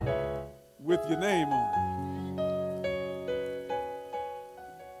with your name on it.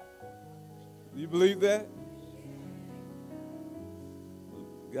 You believe that?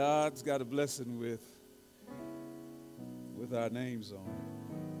 God's got a blessing with our names on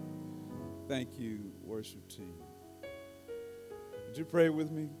it. Thank you, worship team. Would you pray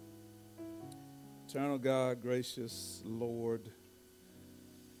with me? Eternal God, gracious Lord,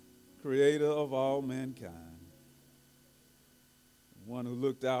 creator of all mankind, one who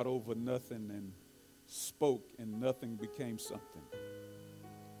looked out over nothing and spoke and nothing became something,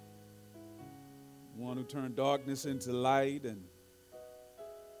 one who turned darkness into light, and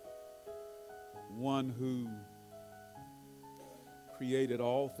one who created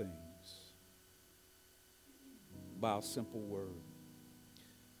all things by a simple word.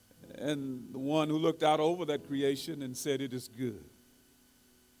 And the one who looked out over that creation and said it is good.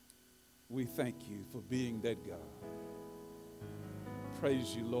 We thank you for being that God.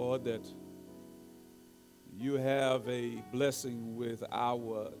 Praise you, Lord, that you have a blessing with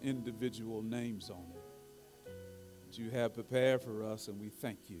our individual names on it that you have prepared for us, and we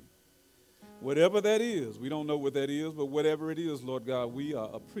thank you. Whatever that is, we don't know what that is, but whatever it is, Lord God, we are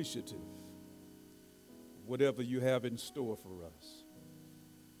appreciative. Whatever you have in store for us,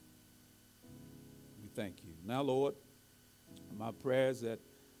 we thank you. Now, Lord, my prayer is that,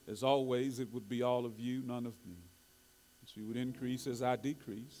 as always, it would be all of you, none of me. That you would increase as I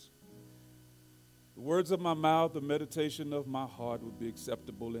decrease. The words of my mouth, the meditation of my heart would be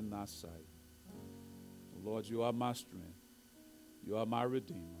acceptable in thy sight. Lord, you are my strength. You are my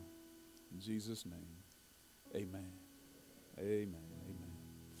Redeemer. In Jesus' name, amen. Amen. Amen.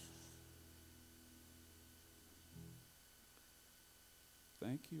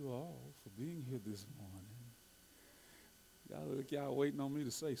 Thank you all for being here this morning. Y'all look, y'all waiting on me to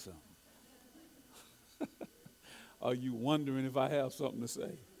say something. Are you wondering if I have something to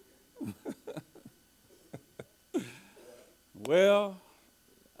say? Well,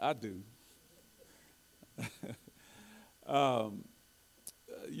 I do.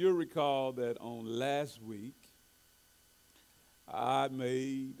 You'll recall that on last week, I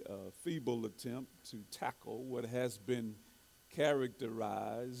made a feeble attempt to tackle what has been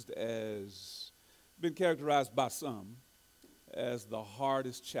characterized by some as the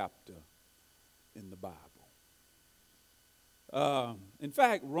hardest chapter in the Bible. In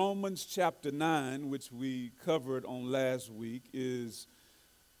fact, Romans chapter 9, which we covered on last week, is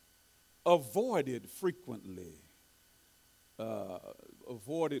avoided frequently.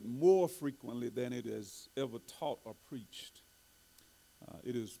 Avoided more frequently than it is ever taught or preached.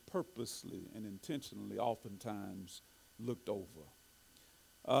 It is purposely and intentionally oftentimes looked over.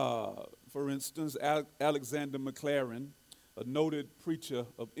 For instance, Alexander MacLaren, a noted preacher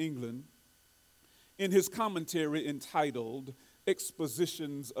of England, in his commentary entitled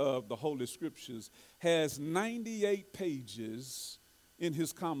Expositions of the Holy Scriptures, has 98 pages in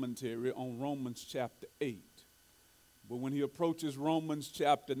his commentary on Romans chapter 8. But when he approaches Romans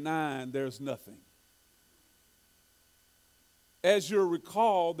chapter 9, there's nothing. As you'll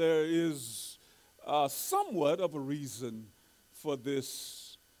recall, there is somewhat of a reason for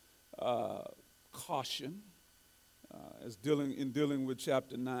this caution in dealing with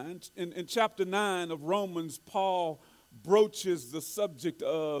chapter 9. In chapter 9 of Romans, Paul broaches the subject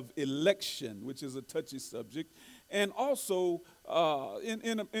of election, which is a touchy subject. And also,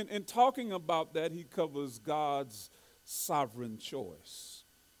 in talking about that, he covers God's sovereign choice.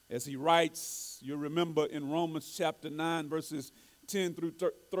 As he writes, you remember in Romans chapter 9, verses 10 through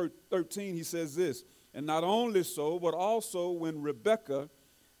 13, he says this, and not only so, but also when Rebekah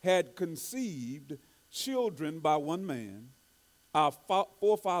had conceived children by one man, our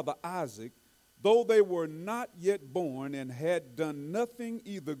forefather Isaac, though they were not yet born and had done nothing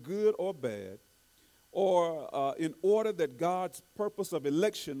either good or bad, or in order that God's purpose of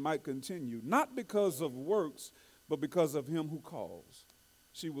election might continue, not because of works, but because of him who calls.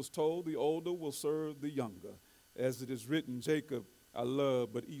 She was told the older will serve the younger. As it is written, Jacob I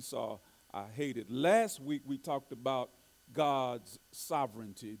love, but Esau I hated. Last week we talked about God's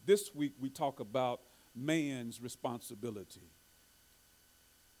sovereignty. This week we talk about man's responsibility.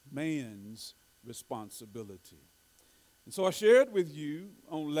 Man's responsibility. And so I shared with you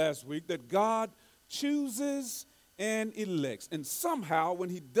on last week that God chooses and elects. And somehow when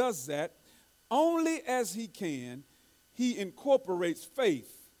he does that, only as he can, he incorporates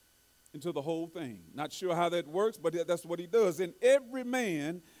faith into the whole thing. Not sure how that works, but that's what he does. And every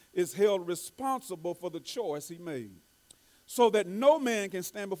man is held responsible for the choice he made, so that no man can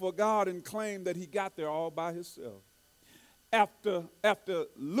stand before God and claim that he got there all by himself. After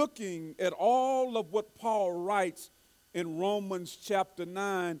looking at all of what Paul writes in Romans chapter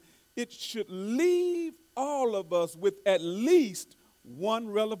 9, it should leave all of us with at least one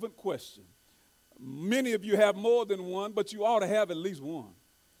relevant question. Many of you have more than one, but you ought to have at least one.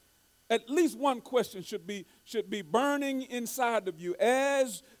 At least one question should be burning inside of you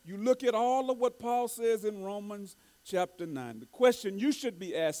as you look at all of what Paul says in Romans chapter 9. The question you should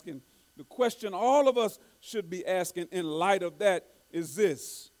be asking, the question all of us should be asking in light of that is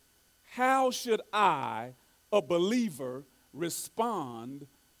this: how should I, a believer, respond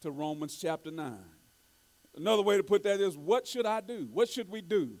to Romans chapter 9? Another way to put that is, what should I do? What should we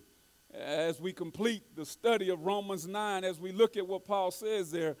do as we complete the study of Romans 9, as we look at what Paul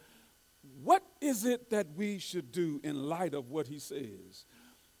says there? What is it that we should do in light of what he says?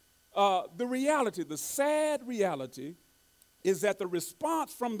 The reality, the sad reality, is that the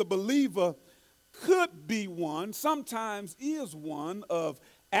response from the believer could be one, sometimes is one, of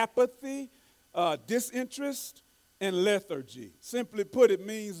apathy, disinterest, and lethargy. Simply put, it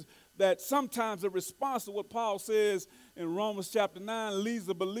means that sometimes the response to what Paul says in Romans chapter 9 leads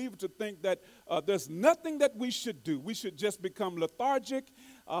the believer to think that there's nothing that we should do. We should just become lethargic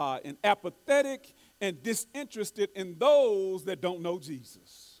and apathetic and disinterested in those that don't know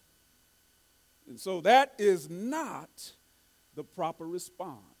Jesus. And so that is not the proper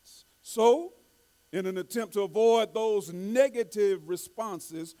response. So, in an attempt to avoid those negative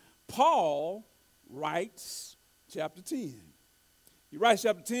responses, Paul writes chapter 10. He writes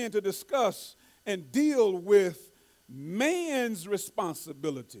chapter 10 to discuss and deal with man's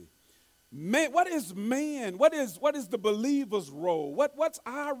responsibility. Man, what is man? What is the believer's role? What's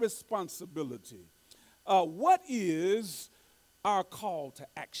our responsibility? What is our call to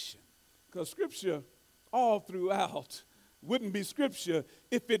action? Because Scripture all throughout wouldn't be Scripture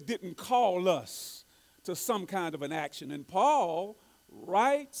if it didn't call us to some kind of an action. And Paul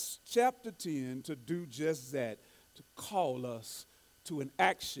writes chapter 10 to do just that, to call us to an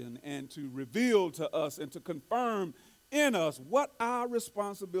action and to reveal to us and to confirm in us what our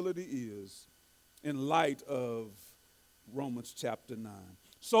responsibility is in light of Romans chapter 9.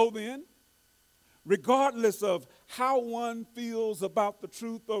 So then, regardless of how one feels about the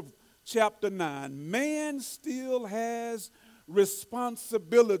truth of chapter 9, man still has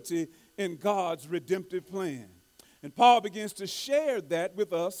responsibility in God's redemptive plan. And Paul begins to share that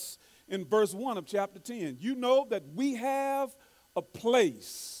with us in verse 1 of chapter 10. You know that we have a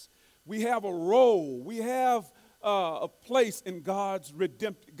place, we have a role, we have a place in God's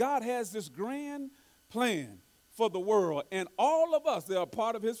redemption. God has this grand plan for the world, and all of us that are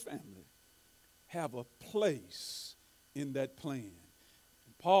part of his family have a place in that plan.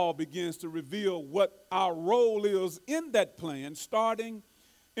 And Paul begins to reveal what our role is in that plan, starting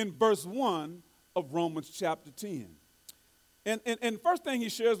in verse 1 of Romans chapter 10. And first thing he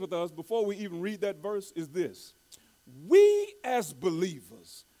shares with us before we even read that verse is this: we as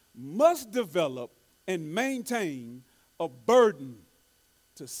believers must develop and maintain a burden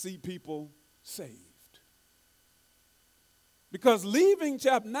to see people saved. Because leaving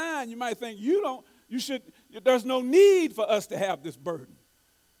chapter 9, you might think there's no need for us to have this burden,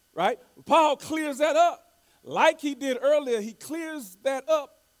 right? Paul clears that up. Like he did earlier, he clears that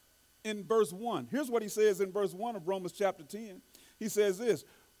up in verse 1. Here's what he says in verse 1 of Romans chapter 10. He says this: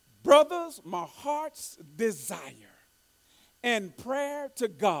 brothers, my heart's desire and prayer to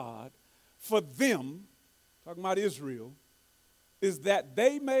God for them, talking about Israel, is that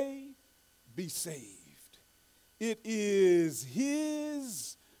they may be saved. It is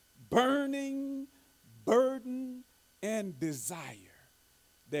his burning burden and desire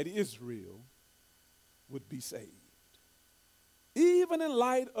that Israel would be saved. Even in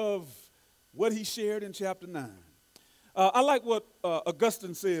light of what he shared in chapter 9. I like what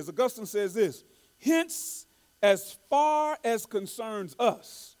Augustine says. Augustine says this: hence, as far as concerns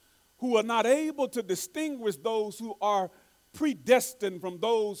us, who are not able to distinguish those who are predestined from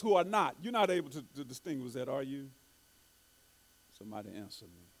those who are not. You're not able to distinguish that, are you? Somebody answer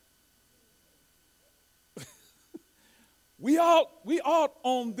me. We ought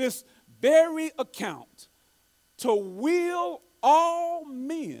on this very account to will all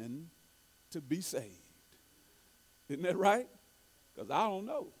men to be saved. Isn't that right? Because I don't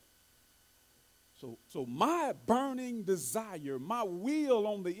know. So my burning desire, my will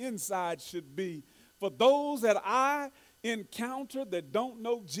on the inside should be for those that I encounter that don't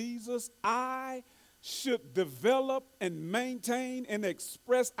know Jesus, I should develop and maintain and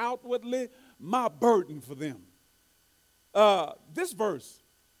express outwardly my burden for them. This verse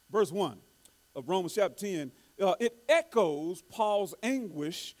 1 of Romans chapter 10, it echoes Paul's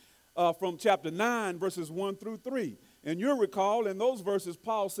anguish from chapter 9, verses 1 through 3. And you'll recall in those verses,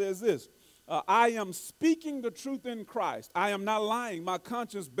 Paul says this: I am speaking the truth in Christ. I am not lying. My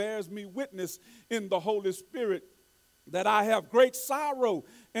conscience bears me witness in the Holy Spirit that I have great sorrow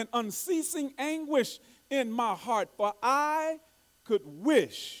and unceasing anguish in my heart. For I could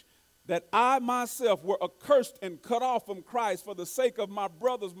wish that I myself were accursed and cut off from Christ for the sake of my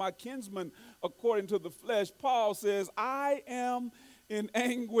brothers, my kinsmen, according to the flesh. Paul says, I am in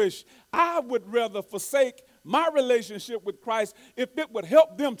anguish. I would rather forsake my relationship with Christ if it would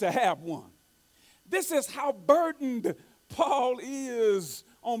help them to have one. This is how burdened Paul is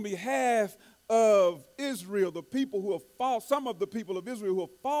on behalf of Israel, the people who have fallen, some of the people of Israel who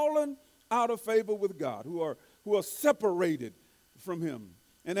have fallen out of favor with God, who are separated from him.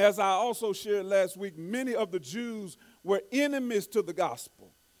 And as I also shared last week, many of the Jews were enemies to the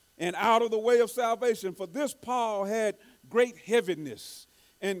gospel and out of the way of salvation. For this, Paul had great heaviness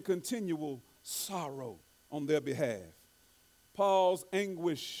and continual sorrow on their behalf. Paul's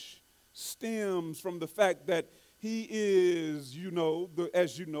anguish stems from the fact that he is,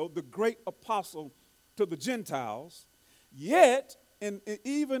 the great apostle to the Gentiles, yet,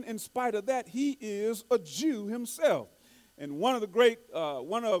 even in spite of that, he is a Jew himself. And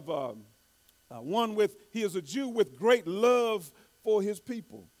he is a Jew with great love for his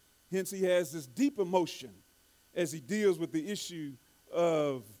people. Hence, he has this deep emotion as he deals with the issue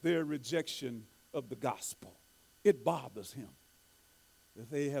of their rejection of the gospel. It bothers him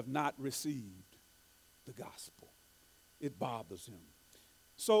that they have not received the gospel. It bothers him.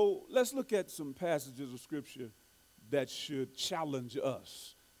 So let's look at some passages of Scripture that should challenge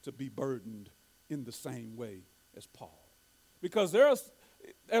us to be burdened in the same way as Paul. Because there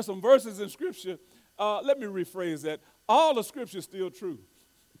are some verses in Scripture, let me rephrase that. All of Scripture is still true.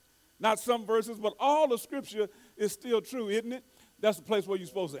 Not some verses, but all of Scripture is still true, isn't it? That's the place where you're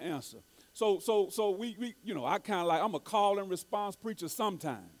supposed to answer. So we I kind of like, I'm a call and response preacher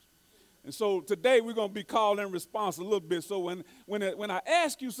sometimes. And so today we're going to be call and response a little bit. So when I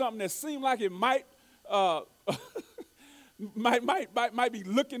ask you something that seems like it might might be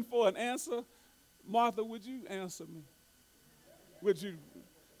looking for an answer, Martha, would you answer me? Would you?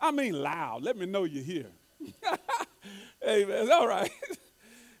 I mean loud. Let me know you're here. Hey, man, it's all right.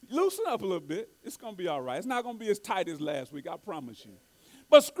 Loosen up a little bit. It's going to be all right. It's not going to be as tight as last week, I promise you.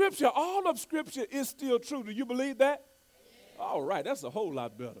 But Scripture, all of Scripture is still true. Do you believe that? All right, that's a whole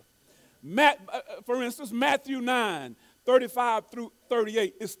lot better. For instance, Matthew 9:35 through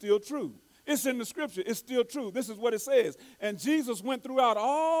 38 is still true. It's in the Scripture. It's still true. This is what it says. And Jesus went throughout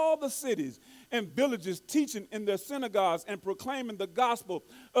all the cities and villages, teaching in their synagogues and proclaiming the gospel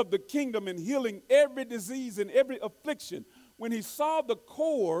of the kingdom and healing every disease and every affliction. When he saw the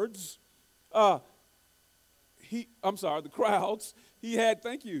crowds, he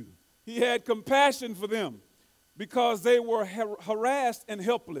had compassion for them because they were harassed and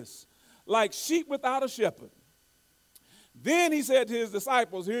helpless, like sheep without a shepherd. Then he said to his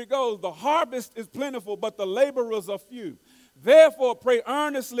disciples, here it goes, the harvest is plentiful, but the laborers are few. Therefore, pray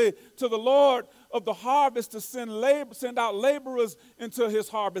earnestly to the Lord of the harvest to send out laborers into his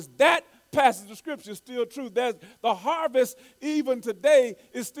harvest. That passage of Scripture is still true. The harvest, even today,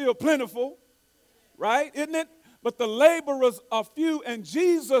 is still plentiful, right? Isn't it? But the laborers are few, and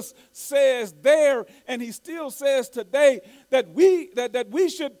Jesus says there, and he still says today, that we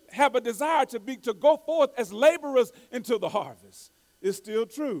should have a desire to go forth as laborers into the harvest. It's still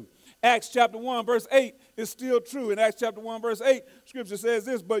true. Acts chapter 1, verse 8 is still true. In Acts chapter 1, verse 8, Scripture says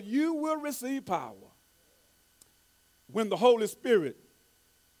this, but you will receive power when the Holy Spirit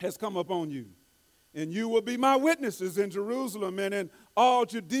has come upon you. And you will be my witnesses in Jerusalem and in all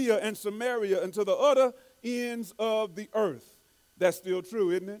Judea and Samaria and to the utter ends of the earth. That's still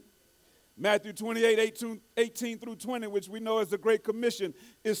true, isn't it? Matthew 28, 18 through 20, which we know as the Great Commission,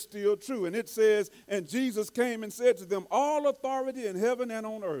 is still true. And it says, and Jesus came and said to them, all authority in heaven and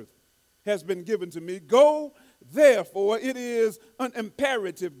on earth has been given to me. Go, therefore, it is an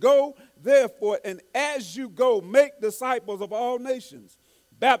imperative. Go, therefore, and as you go, make disciples of all nations,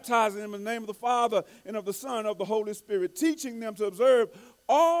 baptizing them in the name of the Father and of the Son and of the Holy Spirit, teaching them to observe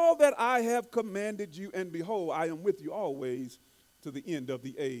all that I have commanded you, and behold, I am with you always to the end of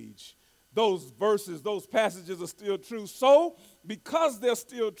the age. Those verses, those passages are still true. So, because they're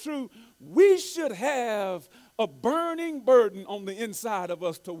still true, we should have a burning burden on the inside of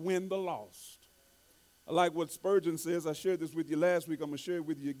us to win the lost. I like what Spurgeon says. I shared this with you last week. I'm going to share it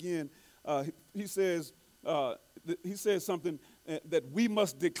with you again. He says something that we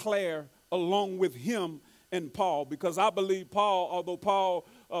must declare along with him and Paul, because I believe Paul, although Paul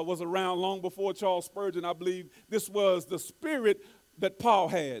was around long before Charles Spurgeon, I believe this was the spirit that Paul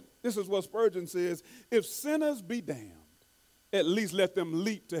had. This is what Spurgeon says, if sinners be damned, at least let them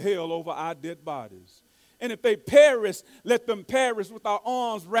leap to hell over our dead bodies. And if they perish, let them perish with our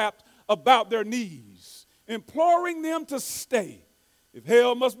arms wrapped about their knees, imploring them to stay. If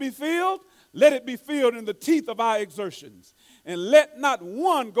hell must be filled, let it be filled in the teeth of our exertions. And let not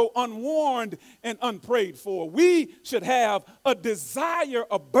one go unwarned and unprayed for. We should have a desire,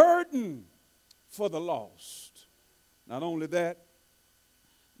 a burden for the lost. Not only that,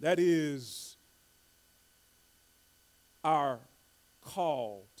 that is our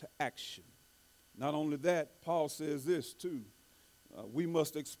call to action. Not only that, Paul says this too. We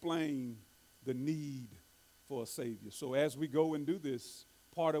must explain the need for a Savior. So as we go and do this,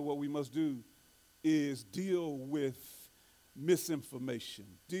 part of what we must do is deal with misinformation,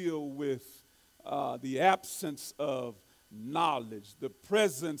 deal with the absence of knowledge, the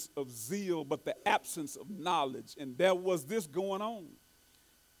presence of zeal, but the absence of knowledge. And there was this going on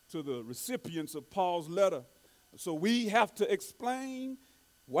to the recipients of Paul's letter. So we have to explain,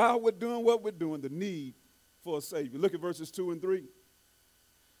 while we're doing what we're doing, the need for a Savior. Look at verses 2 and 3.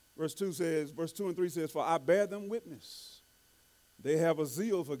 Verse 2 and 3 says, "For I bear them witness. They have a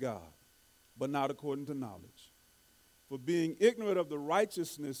zeal for God, but not according to knowledge. For being ignorant of the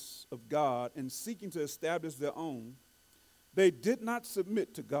righteousness of God and seeking to establish their own, they did not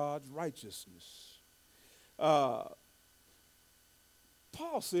submit to God's righteousness." Paul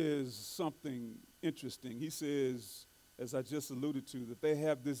says something interesting. He says, as I just alluded to, that they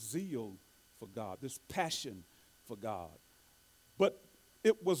have this zeal for God, this passion for God. But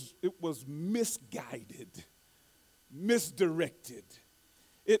it was misguided, misdirected.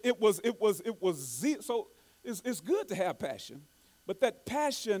 It was zeal. So it's good to have passion, but that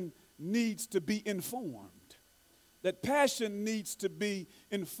passion needs to be informed. That passion needs to be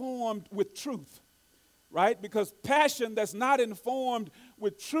informed with truth, right? Because passion that's not informed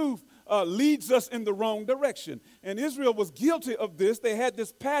with truth leads us in the wrong direction. And Israel was guilty of this. They had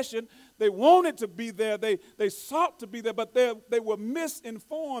this passion. They wanted to be there. They sought to be there, but they were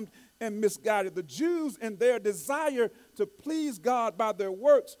misinformed and misguided. The Jews, in their desire to please God by their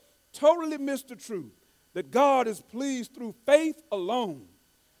works, totally missed the truth that God is pleased through faith alone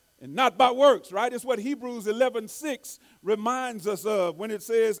and not by works, right? It's what Hebrews 11:6 reminds us of when it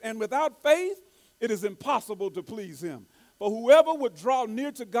says, "And without faith, it is impossible to please him. For whoever would draw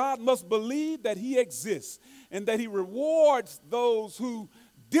near to God must believe that he exists and that he rewards those who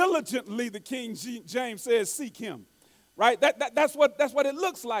diligently," the King James says, "seek him." Right? That's what it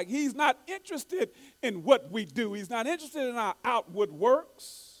looks like. He's not interested in what we do. He's not interested in our outward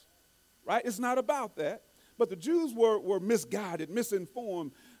works. Right? It's not about that. But the Jews were misguided,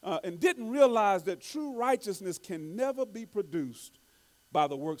 misinformed, and didn't realize that true righteousness can never be produced by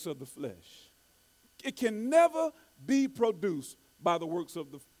the works of the flesh. It can never be produced by the works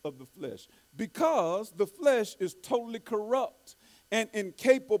of the flesh, because the flesh is totally corrupt and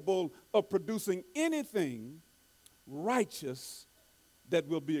incapable of producing anything righteous that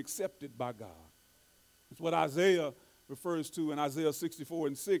will be accepted by God. It's what Isaiah refers to in Isaiah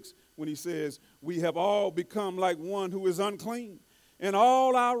 64:6 when he says, "We have all become like one who is unclean, and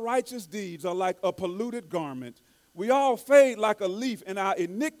all our righteous deeds are like a polluted garment. We all fade like a leaf, and our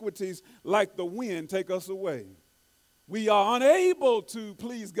iniquities like the wind take us away." We are unable to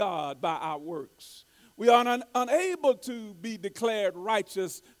please God by our works. We are unable to be declared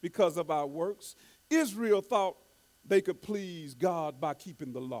righteous because of our works. Israel thought they could please God by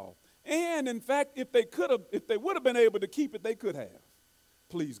keeping the law. And in fact, if they would have been able to keep it, they could have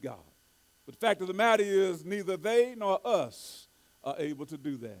pleased God. But the fact of the matter is, neither they nor us are able to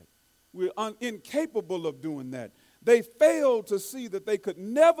do that. We're incapable of doing that. They failed to see that they could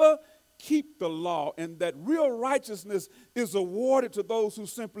never keep the law, and that real righteousness is awarded to those who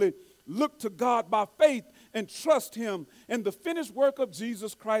simply look to God by faith and trust him and the finished work of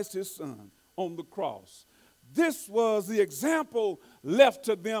Jesus Christ, his son, on the cross. This was the example left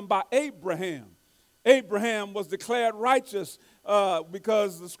to them by Abraham. Abraham was declared righteous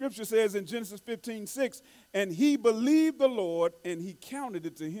because the scripture says in Genesis 15:6, "And he believed the Lord, and he counted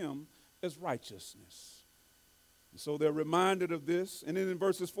it to him as righteousness." So they're reminded of this. And then in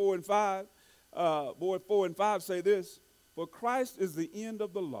verses 4 and 5, 4 and 5 say this: "For Christ is the end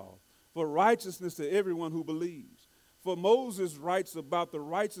of the law, for righteousness to everyone who believes. For Moses writes about the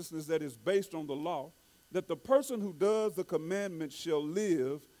righteousness that is based on the law, that the person who does the commandments shall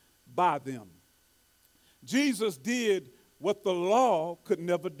live by them." Jesus did what the law could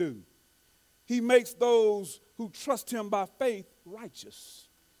never do. He makes those who trust him by faith righteous.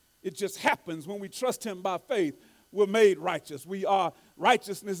 It just happens when we trust him by faith, we're made righteous.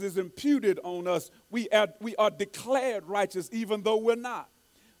 Righteousness is imputed on us. We are declared righteous even though we're not.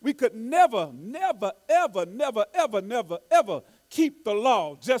 We could never, never, ever, never, ever, never, ever keep the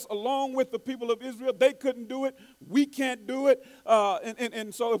law just along with the people of Israel. They couldn't do it. We can't do it.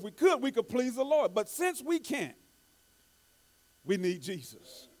 And so if we could please the Lord. But since we can't, we need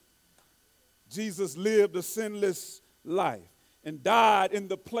Jesus. Jesus lived a sinless life and died in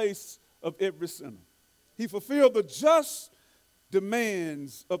the place of every sinner. He fulfilled the just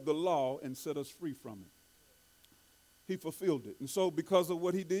demands of the law and set us free from it. He fulfilled it. And so because of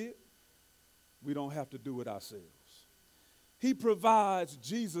what he did, we don't have to do it ourselves. He provides,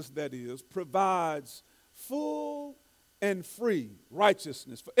 Jesus that is, provides full and free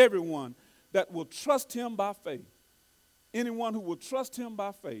righteousness for everyone that will trust him by faith. Anyone who will trust him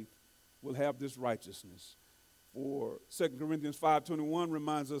by faith will have this righteousness. For 2 Corinthians 5:21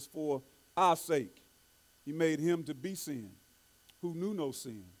 reminds us, for our sake, he made him to be sin, who knew no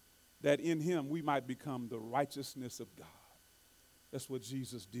sin, that in him we might become the righteousness of God. That's what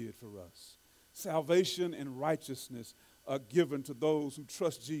Jesus did for us. Salvation and righteousness are given to those who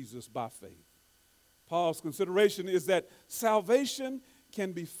trust Jesus by faith. Paul's consideration is that salvation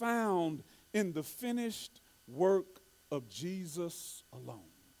can be found in the finished work of Jesus alone,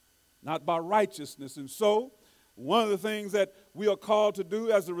 not by righteousness. And so, one of the things that we are called to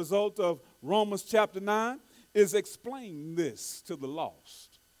do as a result of Romans chapter 9 is explain this to the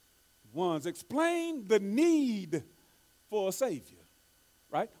lost ones. Explain the need for a Savior,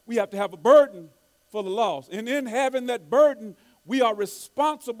 right? We have to have a burden for the lost. And in having that burden, we are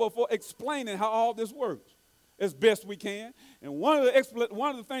responsible for explaining how all this works as best we can. And one of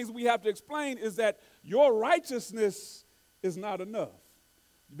the things we have to explain is that your righteousness is not enough,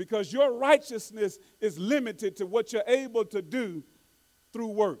 because your righteousness is limited to what you're able to do through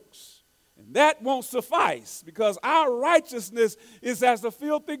works. And that won't suffice, because our righteousness is as a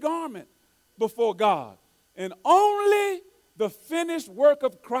filthy garment before God. And only the finished work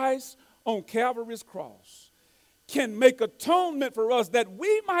of Christ on Calvary's cross can make atonement for us, that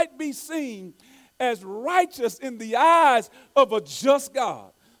we might be seen as righteous in the eyes of a just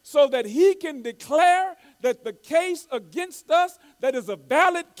God, so that he can declare that the case against us, that is a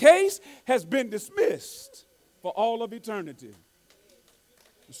valid case, has been dismissed for all of eternity.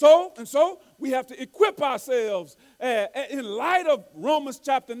 So we have to equip ourselves. In light of Romans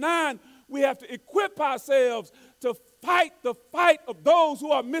chapter 9, we have to equip ourselves to fight the fight of those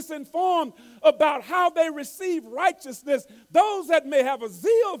who are misinformed about how they receive righteousness, those that may have a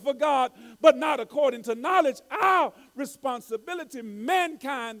zeal for God, but not according to knowledge. Our responsibility,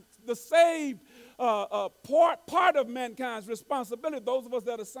 mankind, the saved part of mankind's responsibility, those of us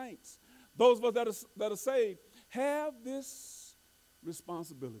that are saints, those of us that are saved, have this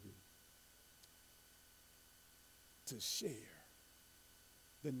responsibility to share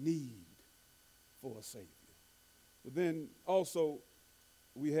the need for a Savior. But then also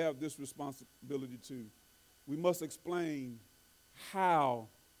we have this responsibility we must explain how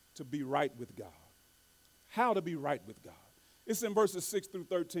to be right with God. How to be right with God. It's in verses 6 through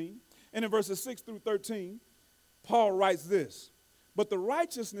 13. And in verses 6 through 13, Paul writes this: but the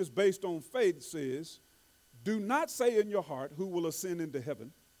righteousness based on faith says, do not say in your heart, who will ascend into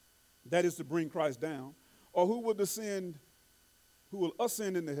heaven, that is to bring Christ down, or who will ascend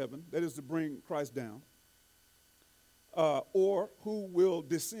into heaven, that is to bring Christ down, or who will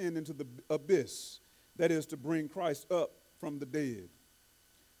descend into the abyss, that is to bring Christ up from the dead.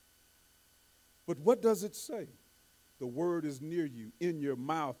 But what does it say? The word is near you, in your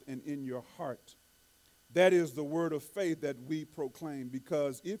mouth and in your heart. That is the word of faith that we proclaim,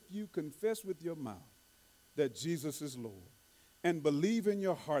 because if you confess with your mouth that Jesus is Lord and believe in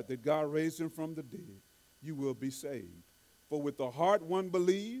your heart that God raised him from the dead, you will be saved. For with the heart one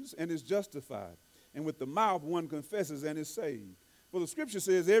believes and is justified, and with the mouth one confesses and is saved. For the scripture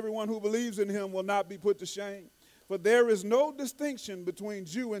says, everyone who believes in him will not be put to shame. For there is no distinction between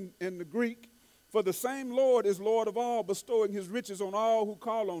Jew and the Greek, for the same Lord is Lord of all, bestowing his riches on all who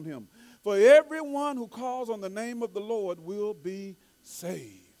call on him. For everyone who calls on the name of the Lord will be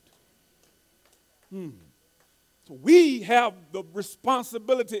saved. So we have the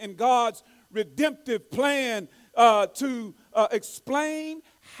responsibility in God's redemptive plan to explain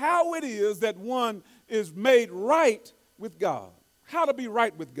how it is that one is made right with God. How to be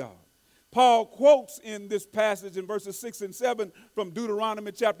right with God. Paul quotes in this passage in verses 6 and 7 from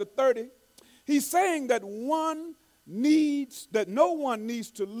Deuteronomy chapter 30. He's saying that no one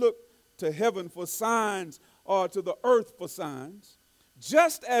needs to look to heaven for signs or to the earth for signs,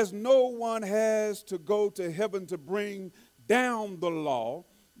 just as no one has to go to heaven to bring down the law.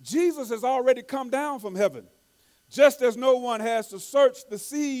 Jesus has already come down from heaven. Just as no one has to search the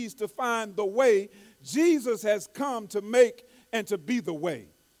seas to find the way, Jesus has come to make and to be the way.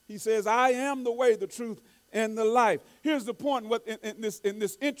 He says, I am the way, the truth, and the life. Here's the point in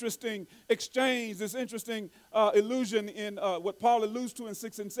this interesting exchange, this interesting illusion in what Paul alludes to in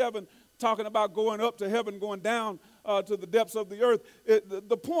 6 and 7, talking about going up to heaven, going down to the depths of the earth.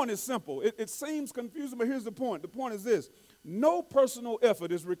 The point is simple. It seems confusing, but here's the point. The point is this. No personal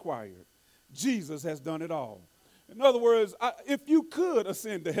effort is required. Jesus has done it all. In other words, if you could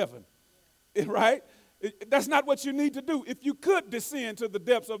ascend to heaven, right? That's not what you need to do. If you could descend to the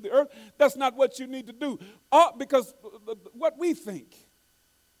depths of the earth, that's not what you need to do. Because what we think,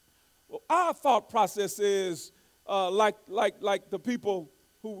 well, our thought process is like the people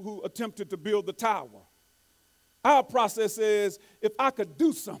who attempted to build the tower. Our process is, if I could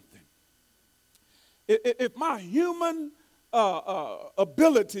do something, if my human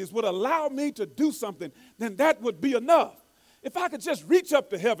abilities would allow me to do something, then that would be enough. If I could just reach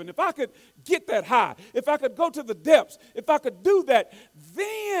up to heaven, if I could get that high, if I could go to the depths, if I could do that,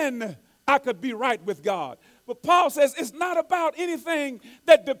 then I could be right with God. But Paul says it's not about anything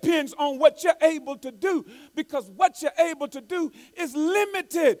that depends on what you're able to do, because what you're able to do is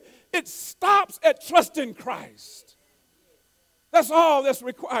limited. It stops at trusting Christ. That's all that's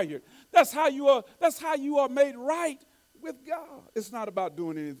required. That's how you are made right with God. It's not about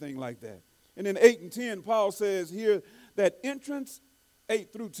doing anything like that. And in 8 and 10, Paul says here that entrance,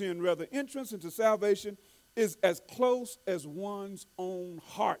 8 through 10 rather, entrance into salvation is as close as one's own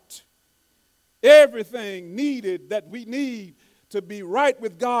heart. Everything needed that we need to be right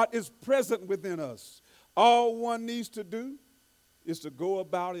with God is present within us. All one needs to do is to go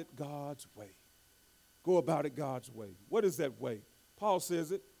about it God's way. Go about it God's way. What is that way? Paul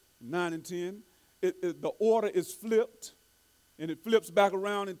says it, 9 and 10. The order is flipped, and it flips back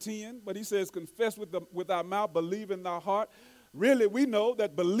around in 10. But he says, confess with our mouth, believe in thy heart. Really, we know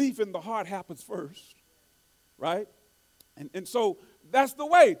that belief in the heart happens first, right? And so that's the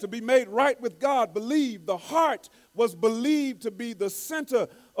way to be made right with God. Believe. The heart was believed to be the center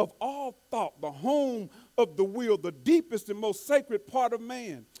of all thought, the home of the will, the deepest and most sacred part of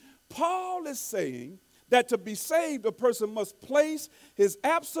man. Paul is saying that to be saved, a person must place his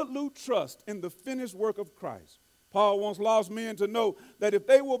absolute trust in the finished work of Christ. Paul wants lost men to know that if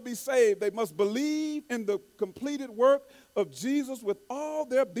they will be saved, they must believe in the completed work of Jesus with all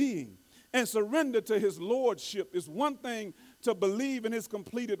their being and surrender to his lordship. It's one thing to believe in his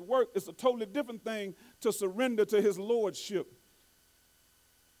completed work. It's a totally different thing to surrender to his lordship.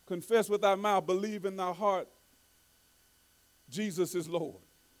 Confess with thy mouth, believe in thy heart, Jesus is Lord,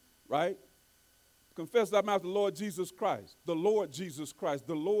 right? Confess thy mouth, the Lord Jesus Christ, the Lord Jesus Christ,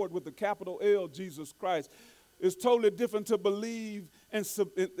 the Lord with the capital L, Jesus Christ. It's totally different to believe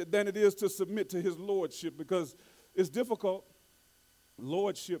than it is to submit to his lordship, because it's difficult.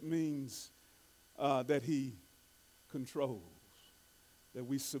 Lordship means that he controls, that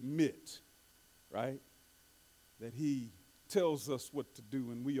we submit, right? That he tells us what to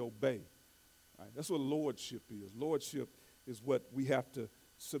do and we obey. Right? That's what lordship is. Lordship is what we have to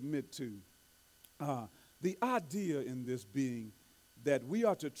submit to. The idea in this being that we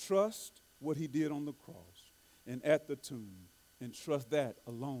are to trust what he did on the cross and at the tomb and trust that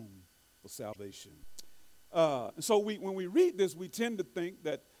alone for salvation. So when we read this, we tend to think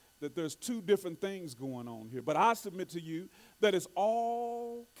that there's two different things going on here. But I submit to you that it's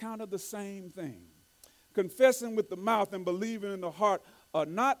all kind of the same thing. Confessing with the mouth and believing in the heart are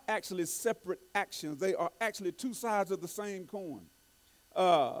not actually separate actions. They are actually two sides of the same coin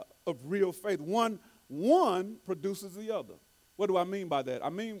of real faith. One produces the other. What do I mean by that?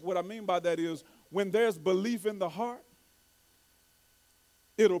 What I mean by that is when there's belief in the heart,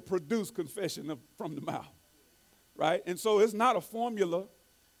 it'll produce confession from the mouth, right? And so it's not a formula.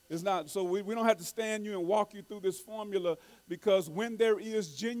 It's not, so we don't have to stand you and walk you through this formula, because when there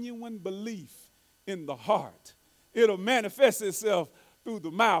is genuine belief in the heart, it'll manifest itself through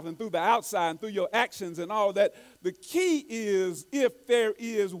the mouth and through the outside and through your actions and all that. The key is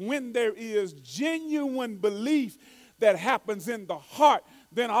when there is genuine belief that happens in the heart,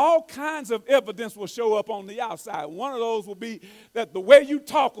 then all kinds of evidence will show up on the outside. One of those will be that the way you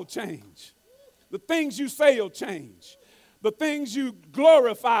talk will change. The things you say will change. The things you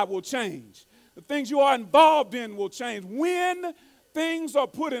glorify will change. The things you are involved in will change. When things are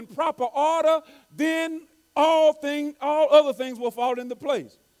put in proper order, then all other things will fall into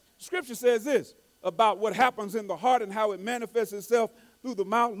place. Scripture says this about what happens in the heart and how it manifests itself through the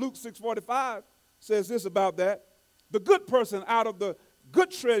mouth. Luke 6:45 says this about that. The good person out of the good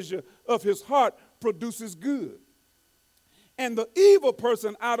treasure of his heart produces good. And the evil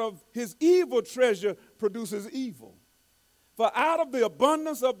person out of his evil treasure produces evil. For out of the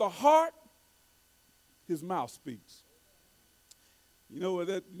abundance of the heart, his mouth speaks. You know what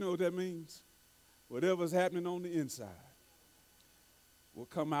that means? Whatever's happening on the inside will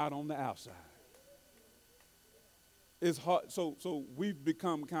come out on the outside. It's hard. So we've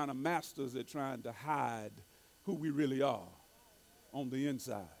become kind of masters at trying to hide who we really are on the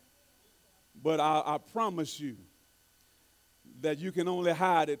inside. But I promise you that you can only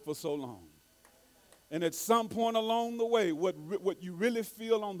hide it for so long. And at some point along the way, what you really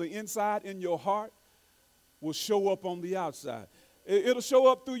feel on the inside in your heart will show up on the outside. It'll show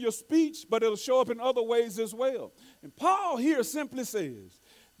up through your speech, but it'll show up in other ways as well. And Paul here simply says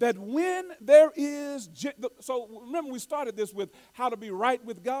that when there is, so remember we started this with how to be right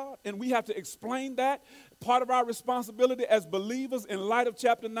with God, and we have to explain that. Part of our responsibility as believers in light of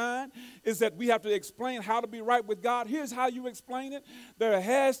chapter 9 is that we have to explain how to be right with God. Here's how you explain it. There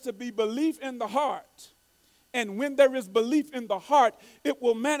has to be belief in the heart. And when there is belief in the heart, it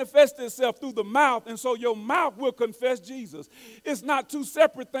will manifest itself through the mouth. And so your mouth will confess Jesus. It's not two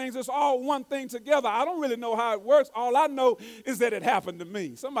separate things. It's all one thing together. I don't really know how it works. All I know is that it happened to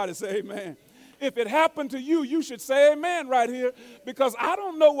me. Somebody say amen. If it happened to you, you should say amen right here. Because I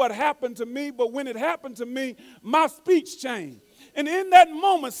don't know what happened to me, but when it happened to me, my speech changed. And in that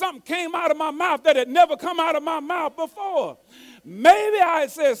moment, something came out of my mouth that had never come out of my mouth before. Maybe I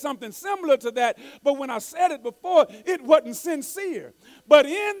had said something similar to that, but when I said it before, it wasn't sincere. But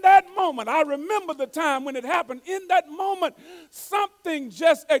in that moment, I remember the time when it happened. In that moment, something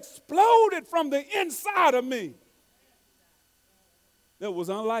just exploded from the inside of me that was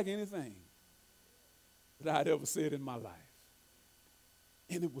unlike anything that I'd ever said in my life.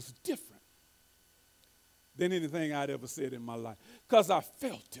 And it was different than anything I'd ever said in my life, because I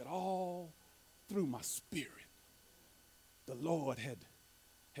felt it all through my spirit. The Lord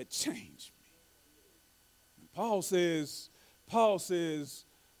had changed me. And Paul says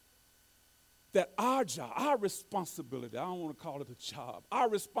that our job, our responsibility, I don't want to call it a job, our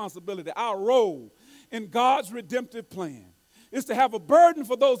responsibility, our role in God's redemptive plan is to have a burden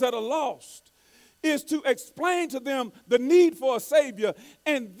for those that are lost, is to explain to them the need for a Savior,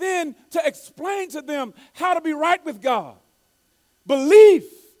 and then to explain to them how to be right with God. Belief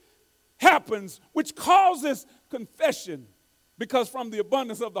happens, which causes confession, because from the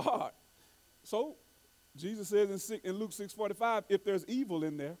abundance of the heart. So Jesus says in Luke 6:45, if there's evil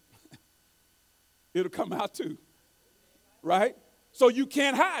in there, it'll come out too, right? So you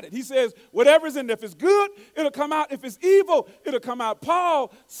can't hide it. He says, whatever's in there, if it's good, it'll come out. If it's evil, it'll come out.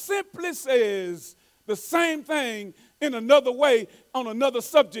 Paul simply says the same thing in another way on another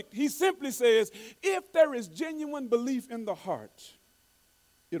subject. He simply says, if there is genuine belief in the heart,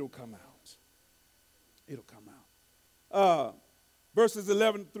 it'll come out. It'll come out. Verses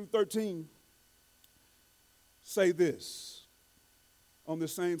 11 through 13 say this on the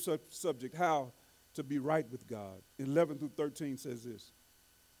same subject, how to be right with God. 11 through 13 says this.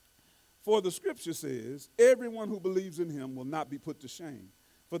 For the scripture says, everyone who believes in him will not be put to shame.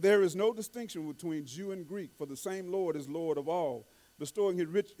 For there is no distinction between Jew and Greek, for the same Lord is Lord of all, bestowing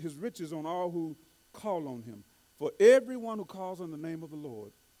his riches on all who call on him. For everyone who calls on the name of the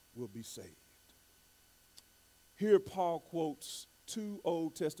Lord will be saved. Here Paul quotes two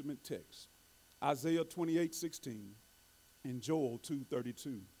Old Testament texts, Isaiah 28:16 and Joel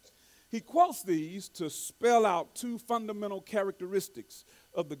 2:32. He quotes these to spell out two fundamental characteristics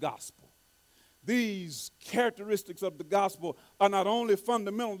of the gospel. These characteristics of the gospel are not only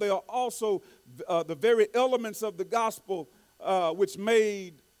fundamental, they are also the very elements of the gospel which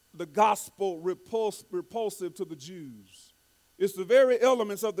made the gospel repulsive to the Jews. It's the very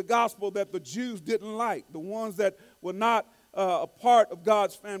elements of the gospel that the Jews didn't like, the ones that were not a part of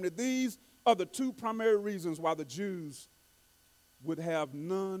God's family. These are the two primary reasons why the Jews would have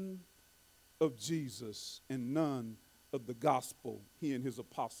none of Jesus and none of the gospel he and his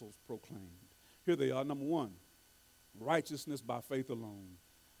apostles proclaimed. Here they are. Number one, righteousness by faith alone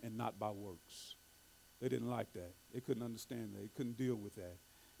and not by works. They didn't like that. They couldn't understand that. They couldn't deal with that.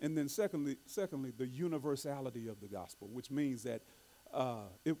 And then secondly, the universality of the gospel, which means that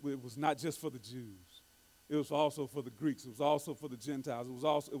it was not just for the Jews. It was also for the Greeks. It was also for the Gentiles.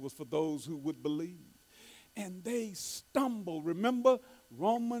 It was for those who would believe. And they stumbled. Remember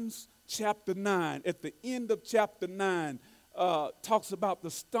Romans chapter 9. At the end of chapter 9, talks about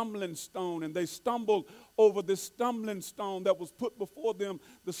the stumbling stone. And they stumbled over this stumbling stone that was put before them.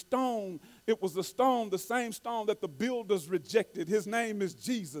 The stone, it was the same stone that the builders rejected. His name is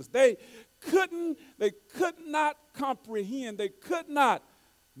Jesus. They could not comprehend. They could not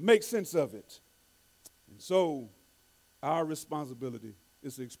make sense of it. And so our responsibility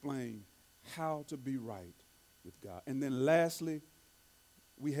is to explain how to be right with God. And then lastly,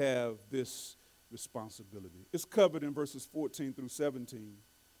 we have this responsibility. It's covered in verses 14 through 17.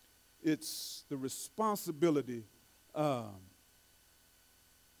 It's the responsibility to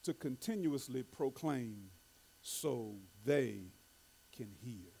continuously proclaim so they can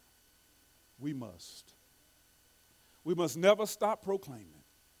hear. We must. We must never stop proclaiming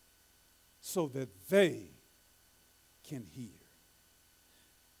so that they can hear.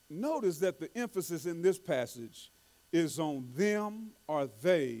 Notice that the emphasis in this passage is on them or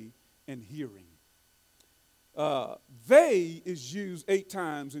they and hearing. They is used 8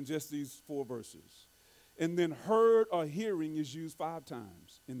 times in just these 4 verses. And then heard or hearing is used 5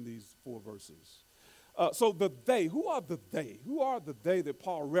 times in these 4 verses. So the they, who are the they? Who are the they that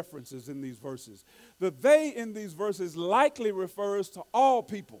Paul references in these verses? The they in these verses likely refers to all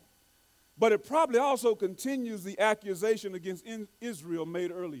people. But it probably also continues the accusation against Israel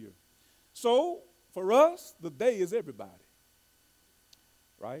made earlier. So, for us, the they is everybody,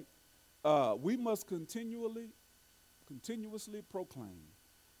 right? We must continuously proclaim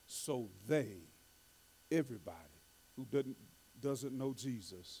so they, everybody who doesn't know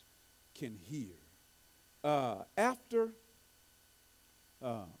Jesus, can hear. After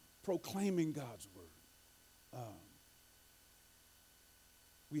proclaiming God's word,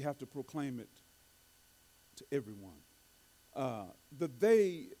 we have to proclaim it to everyone. The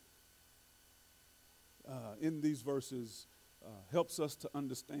they in these verses helps us to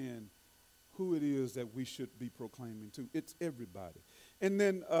understand who it is that we should be proclaiming to. It's everybody. And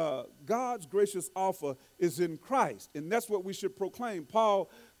then God's gracious offer is in Christ, and that's what we should proclaim. Paul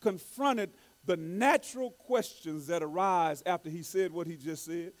confronted the natural questions that arise after he said what he just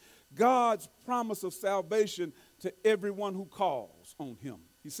said. God's promise of salvation to everyone who calls on him.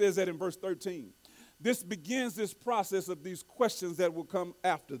 He says that in verse 13. This begins this process of these questions that will come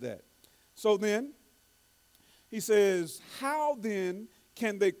after that. So then, he says, how then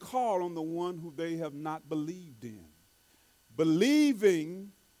can they call on the one who they have not believed in?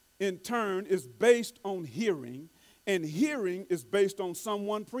 Believing, in turn, is based on hearing, and hearing is based on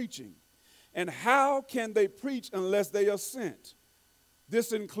someone preaching. And how can they preach unless they are sent?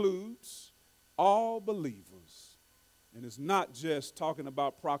 This includes all believers. And it's not just talking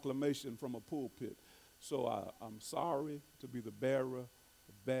about proclamation from a pulpit. So I'm sorry to be the bearer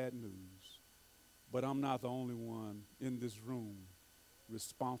of bad news, but I'm not the only one in this room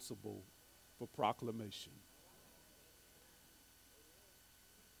responsible for proclamation.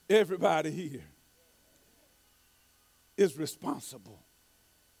 Everybody here is responsible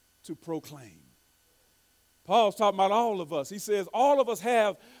to proclaim. Paul's talking about all of us. He says all of us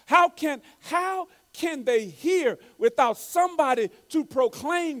have. How can they hear without somebody to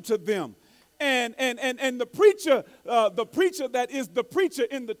proclaim to them? And the preacher that is the preacher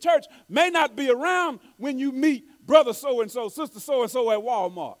in the church may not be around when you meet brother so-and-so, sister so-and-so at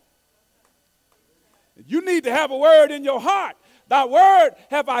Walmart. You need to have a word in your heart. Thy word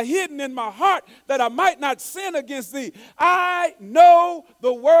have I hidden in my heart that I might not sin against thee. I know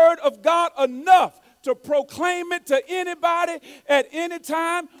the word of God enough to proclaim it to anybody at any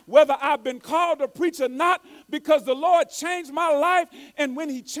time, whether I've been called to preach or not, because the Lord changed my life. And when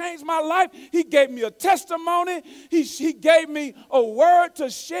he changed my life, he gave me a testimony. He gave me a word to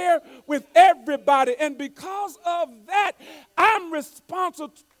share with everybody. And because of that, I'm responsible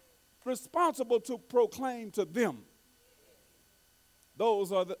to proclaim to them. Those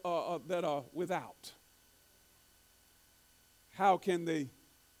that are without. How can they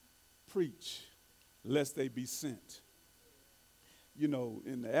preach lest they be sent? You know,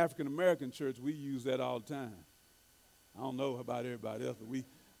 in the African American church, we use that all the time. I don't know about everybody else, but we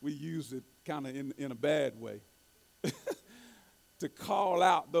use it kind of in a bad way to call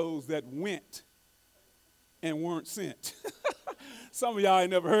out those that went and weren't sent. Some of y'all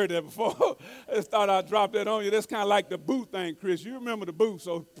ain't never heard that before. I just thought I'd drop that on you. That's kind of like the boo thing, Chris. You remember the boo,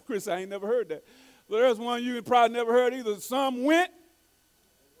 so Chris, I ain't never heard that. But there's one you probably never heard either. Some went,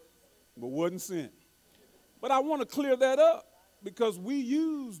 but wasn't sent. But I want to clear that up because we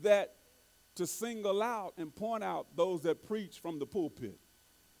use that to single out and point out those that preach from the pulpit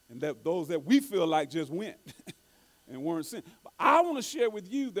and that those that we feel like just went and weren't sent. But I want to share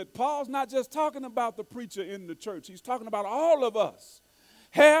with you that Paul's not just talking about the preacher in the church. He's talking about all of us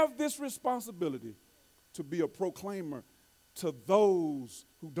have this responsibility to be a proclaimer to those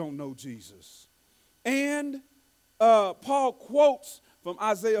who don't know Jesus. And Paul quotes from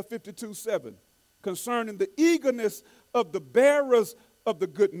Isaiah 52:7 concerning the eagerness of the bearers of the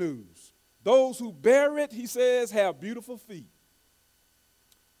good news. Those who bear it, he says, have beautiful feet.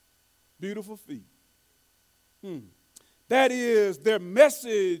 Beautiful feet. That is, their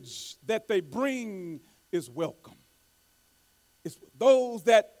message that they bring is welcome. It's those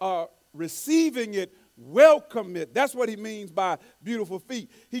that are receiving it, welcome it. That's what he means by beautiful feet.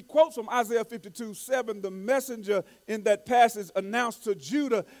 He quotes from Isaiah 52:7. The messenger in that passage announced to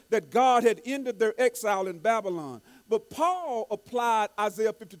Judah that God had ended their exile in Babylon. But Paul applied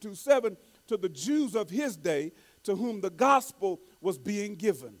Isaiah 52:7 to the Jews of his day, to whom the gospel was being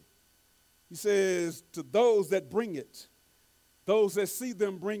given. He says, to those that bring it, those that see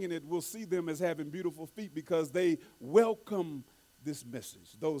them bringing it will see them as having beautiful feet because they welcome this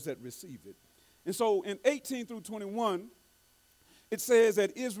message, those that receive it. And so in 18 through 21, it says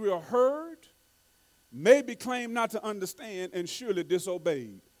that Israel heard, maybe claimed not to understand, and surely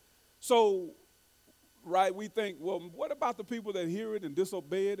disobeyed. So, right, we think, well, what about the people that hear it and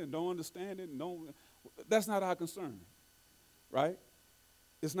disobey it and don't understand it? That's not our concern, right?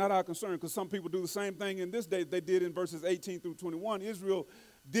 It's not our concern, because some people do the same thing in this day they did in verses 18 through 21. Israel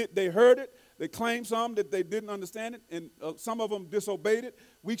they heard it, they claimed some that they didn't understand it, and some of them disobeyed it.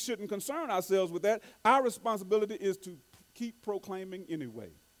 We shouldn't concern ourselves with that. Our responsibility is to keep proclaiming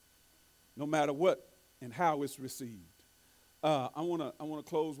anyway, no matter what and how it's received. I want to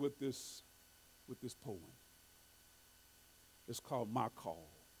close with this poem. It's called My Call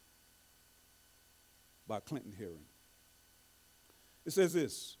by Clinton Herring. It says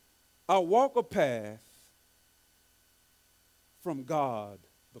this: I walk a path from God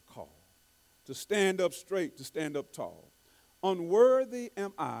the call, to stand up straight, to stand up tall. Unworthy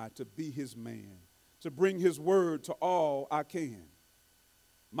am I to be his man, to bring his word to all I can.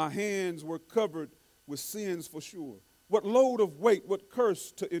 My hands were covered with sins for sure. What load of weight, what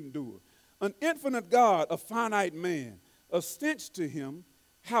curse to endure. An infinite God, a finite man, a stench to him,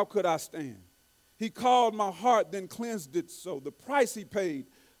 how could I stand? He called my heart, then cleansed it so. The price he paid,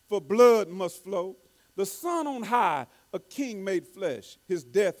 for blood must flow. The Son on high, a king made flesh, his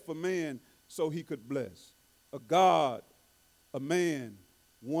death for man so he could bless. A God, a man,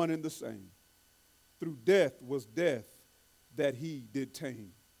 one and the same. Through death was death that he did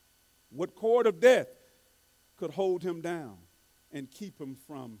tame. What cord of death could hold him down and keep him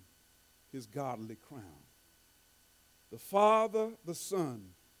from his godly crown? The Father, the Son,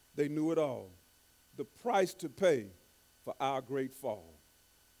 they knew it all. The price to pay for our great fall.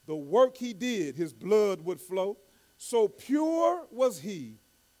 The work he did, his blood would flow. So pure was he,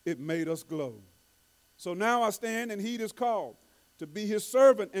 it made us glow. So now I stand and heed his call to be his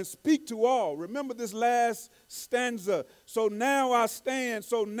servant and speak to all. Remember this last stanza. So now I stand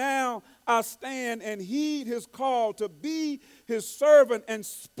and heed his call to be his servant and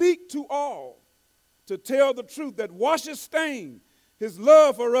speak to all. To tell the truth that washes stain, his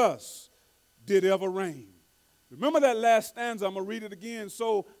love for us did ever reign. Remember that last stanza. I'm going to read it again.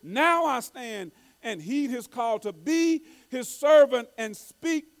 So now I stand and heed his call to be his servant and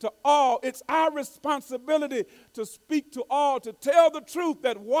speak to all. It's our responsibility to speak to all, to tell the truth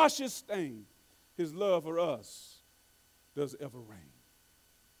that washes stain. His love for us does ever reign.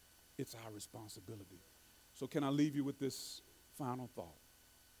 It's our responsibility. So can I leave you with this final thought?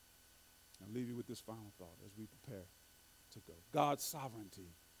 I'll leave you with this final thought as we prepare to go. God's sovereignty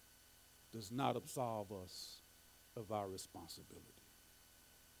does not absolve us of our responsibility.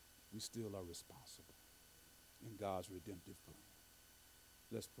 We still are responsible in God's redemptive plan.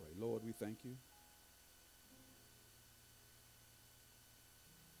 Let's pray. Lord, we thank you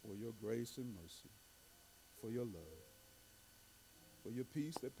for your grace and mercy, for your love, for your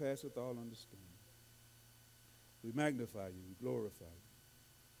peace that passeth all understanding. We magnify you, we glorify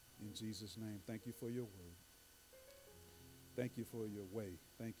you. In Jesus' name, thank you for your word. Thank you for your way.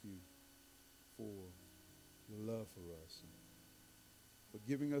 Thank you for your love for us, and for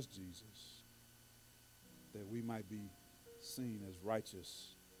giving us Jesus, that we might be seen as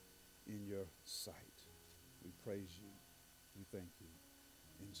righteous in your sight. We praise you. We thank you.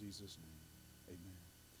 In Jesus' name, amen.